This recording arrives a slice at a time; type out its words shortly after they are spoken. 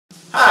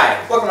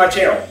Hi, welcome to my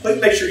channel. Please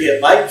make sure you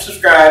hit like,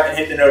 subscribe, and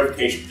hit the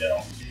notification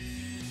bell.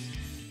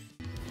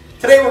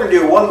 Today we're going to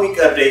do a 1 week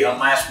update on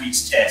last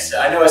week's test.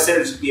 I know I said it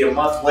was going to be a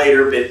month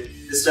later, but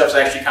this stuff's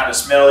actually kind of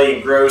smelly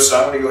and gross, so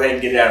I'm going to go ahead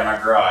and get it out of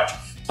my garage.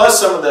 Plus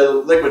some of the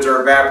liquids are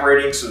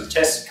evaporating, so the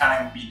test is kind of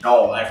going to be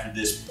dull after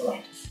this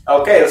point.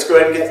 Okay, let's go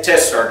ahead and get the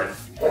test started.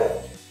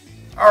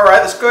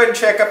 Alright, let's go ahead and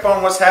check up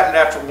on what's happened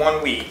after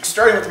 1 week.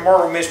 Starting with the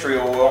Marble Mystery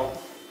Oil.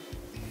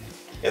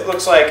 It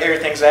looks like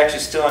everything's actually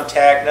still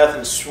intact,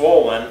 nothing's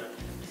swollen.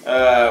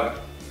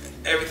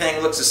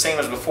 Everything looks the same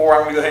as before.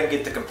 I'm going to go ahead and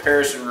get the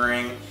comparison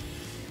ring.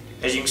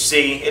 As you can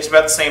see, it's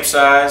about the same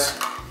size.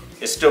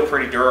 It's still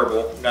pretty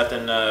durable.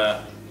 Nothing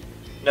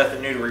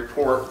new to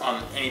report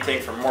on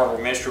anything from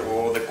Marble Mystery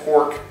Oil. The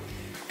cork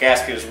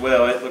gasket as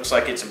well, it looks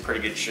like it's in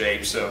pretty good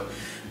shape. So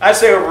I'd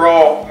say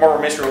overall,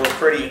 Marble Mystery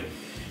Oil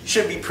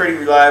should be pretty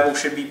reliable,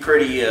 should be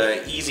pretty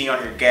easy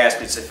on your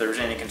gaskets if there's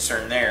any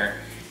concern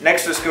there.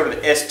 Next, let's go to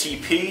the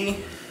STP.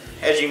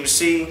 As you can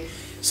see,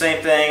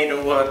 same thing.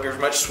 Don't look like there's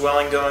much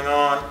swelling going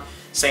on.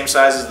 Same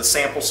size as the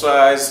sample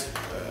size.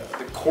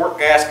 The cork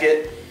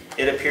gasket,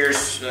 it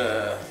appears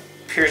to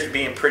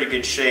be in pretty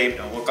good shape.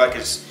 Don't look like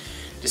it's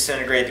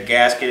disintegrated the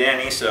gasket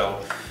any. So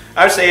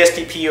I would say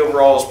STP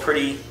overall is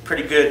pretty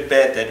good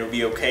bet that it'll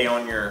be okay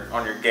on your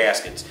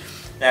gaskets.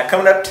 Now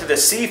coming up to the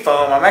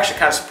Seafoam, I'm actually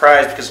kind of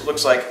surprised because it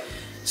looks like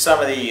some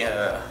of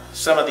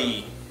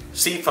the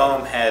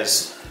Seafoam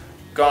has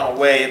gone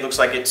away. It looks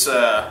like it's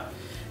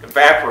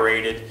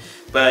evaporated,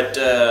 but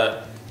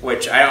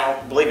which I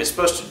don't believe it's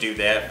supposed to do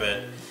that,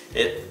 but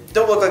it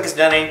don't look like it's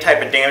done any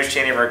type of damage to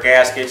any of our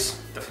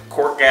gaskets. The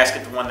cork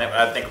gasket, the one that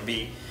I think would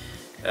be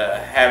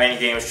have any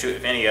damage to it,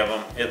 if any of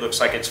them, it looks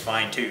like it's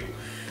fine too.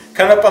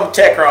 Coming up on the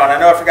Techron, I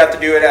know I forgot to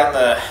do it on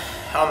the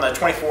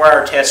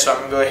 24-hour test, so I'm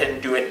gonna go ahead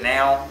and do it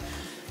now.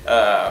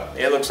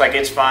 It looks like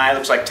it's fine. It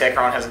looks like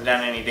Techron hasn't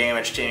done any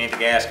damage to any of the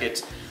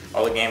gaskets.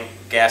 All the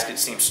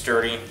gaskets seem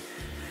sturdy.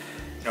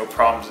 No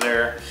problems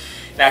there.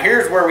 Now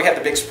here's where we had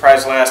the big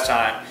surprise last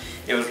time.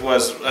 It was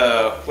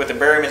with the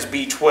Berryman's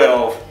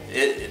B12.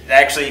 It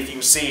actually, if you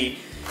can see,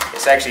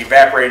 it's actually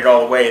evaporated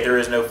all the way. There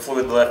is no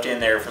fluid left in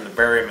there from the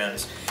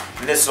Berryman's.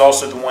 And this is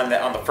also the one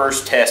that on the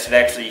first test it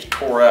actually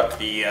tore up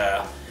the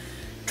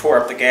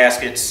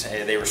gaskets.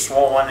 They were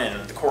swollen,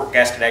 and the cork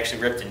gasket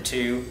actually ripped in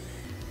two.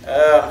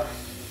 The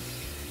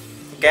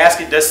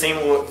gasket does seem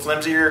a little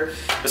flimsier.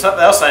 But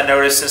something else I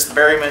noticed, since the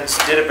Berryman's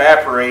did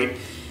evaporate,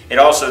 it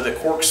also, the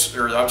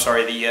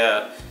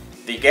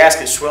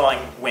gasket swelling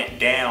went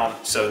down,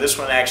 so this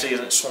one actually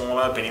isn't swollen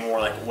up anymore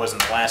like it was in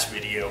the last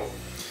video.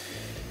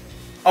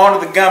 On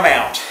to the gum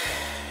mount.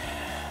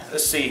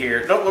 Let's see here.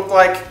 It don't look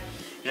like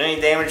there's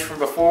any damage from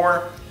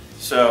before,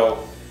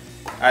 so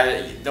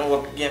I don't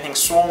look anything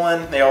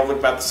swollen. They all look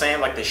about the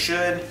same like they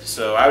should,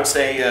 so I would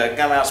say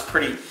gum mount's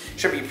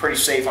should be pretty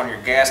safe on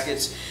your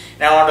gaskets.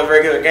 Now on to the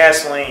regular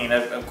gasoline.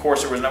 Of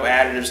course, there was no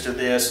additives to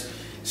this,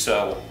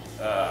 so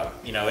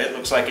you know, it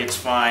looks like it's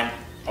fine.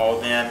 All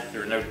of them,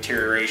 there's no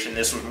deterioration.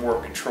 This was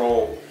more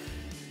control.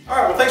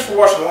 Alright, well thanks for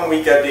watching the 1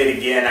 week update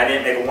again. I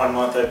didn't make a 1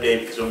 month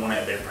update because it wouldn't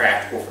have been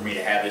practical for me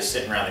to have this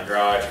sitting around the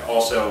garage.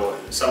 Also,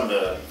 some of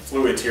the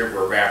fluids here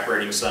were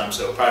evaporating some,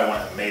 so it probably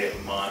wouldn't have made it a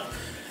month.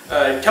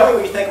 Tell me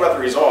what you think about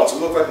the results. It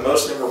looked like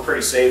most of them were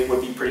pretty safe,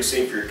 would be pretty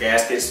safe for your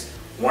gaskets.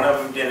 One of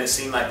them didn't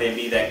seem like they'd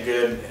be that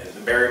good.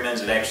 The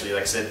Berryman's, it actually,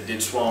 like I said,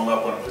 did swell them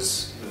up when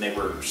they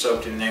were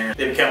soaked in there.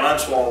 They become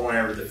unswollen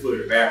whenever the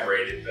fluid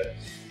evaporated, but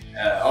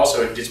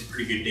also it did some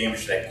pretty good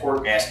damage to that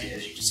cork gasket,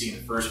 as you can see in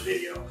the first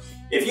video.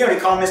 If you have any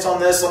comments on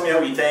this, let me know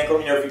what you think. Let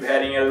me know if you've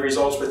had any other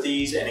results with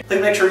these. And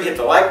please make sure you hit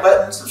the like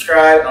button,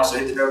 subscribe, and also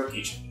hit the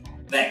notification.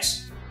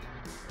 Thanks.